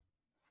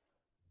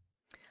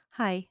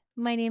Hi,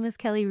 my name is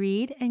Kelly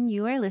Reed, and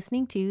you are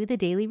listening to The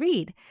Daily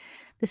Read.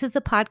 This is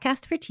a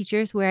podcast for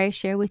teachers where I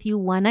share with you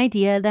one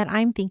idea that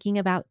I'm thinking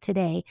about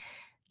today.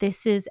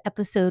 This is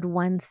episode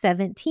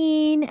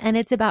 117, and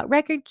it's about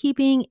record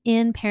keeping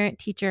in parent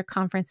teacher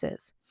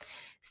conferences.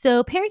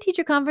 So, parent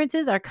teacher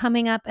conferences are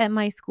coming up at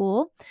my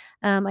school.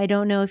 I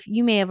don't know if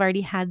you may have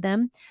already had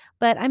them,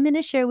 but I'm going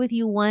to share with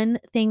you one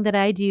thing that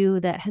I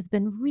do that has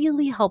been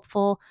really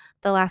helpful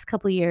the last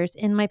couple of years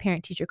in my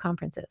parent teacher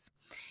conferences.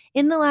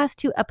 In the last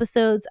two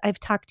episodes, I've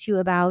talked to you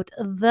about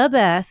the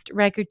best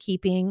record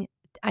keeping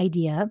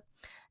idea,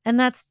 and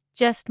that's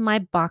just my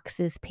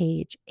boxes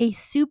page, a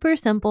super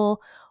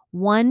simple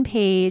one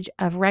page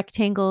of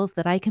rectangles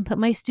that I can put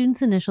my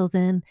students' initials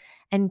in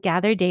and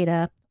gather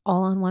data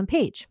all on one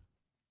page.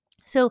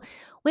 So,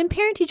 when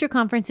parent teacher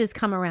conferences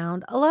come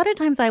around, a lot of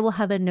times I will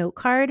have a note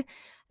card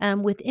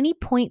with any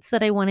points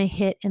that I want to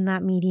hit in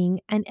that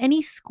meeting and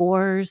any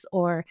scores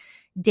or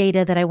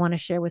data that I want to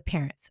share with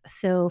parents.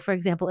 So, for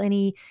example,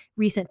 any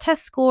recent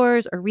test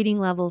scores or reading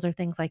levels or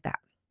things like that.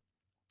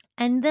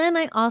 And then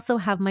I also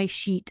have my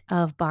sheet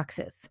of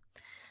boxes.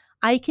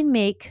 I can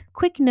make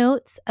quick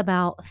notes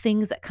about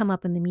things that come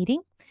up in the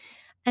meeting.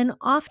 And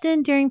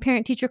often during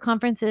parent teacher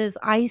conferences,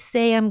 I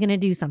say I'm going to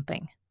do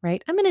something,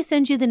 right? I'm going to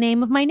send you the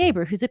name of my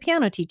neighbor who's a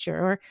piano teacher,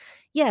 or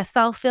yes,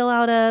 I'll fill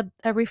out a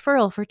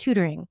referral for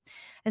tutoring.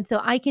 And so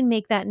I can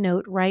make that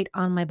note right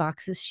on my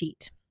boxes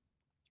sheet.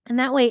 And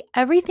that way,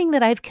 everything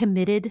that I've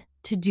committed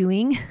to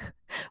doing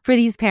for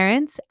these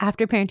parents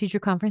after parent teacher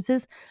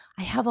conferences,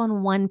 I have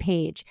on one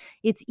page.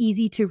 It's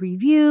easy to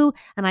review,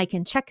 and I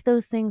can check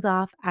those things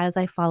off as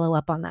I follow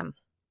up on them.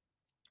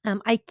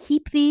 I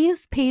keep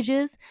these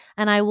pages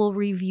and I will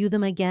review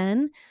them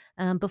again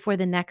before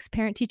the next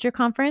parent teacher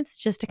conference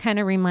just to kind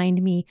of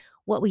remind me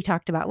what we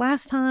talked about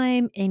last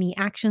time, any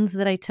actions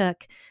that I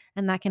took,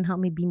 and that can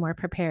help me be more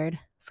prepared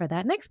for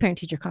that next parent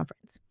teacher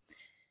conference.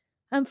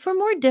 For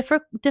more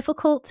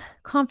difficult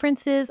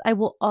conferences, I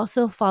will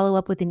also follow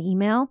up with an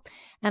email.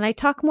 And I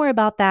talk more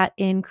about that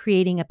in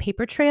creating a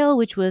paper trail,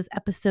 which was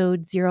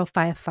episode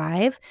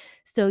 055.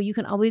 So you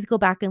can always go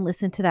back and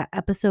listen to that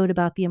episode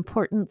about the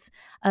importance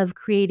of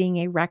creating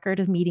a record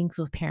of meetings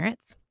with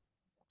parents.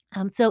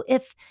 So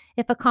if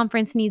a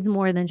conference needs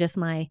more than just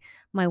my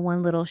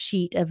one little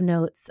sheet of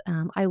notes,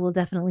 I will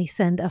definitely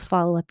send a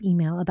follow up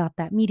email about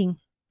that meeting.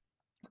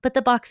 But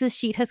the boxes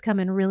sheet has come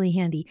in really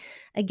handy.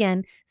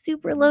 Again,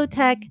 super low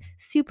tech,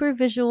 super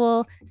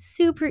visual,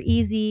 super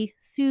easy,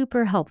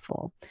 super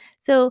helpful.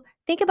 So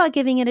think about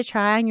giving it a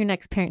try on your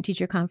next parent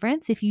teacher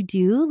conference. If you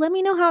do, let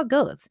me know how it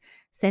goes.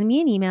 Send me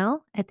an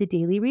email at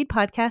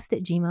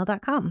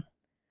thedailyreadpodcast@gmail.com.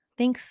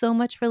 Thanks so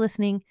much for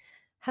listening.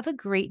 Have a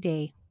great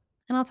day,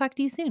 and I'll talk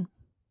to you soon.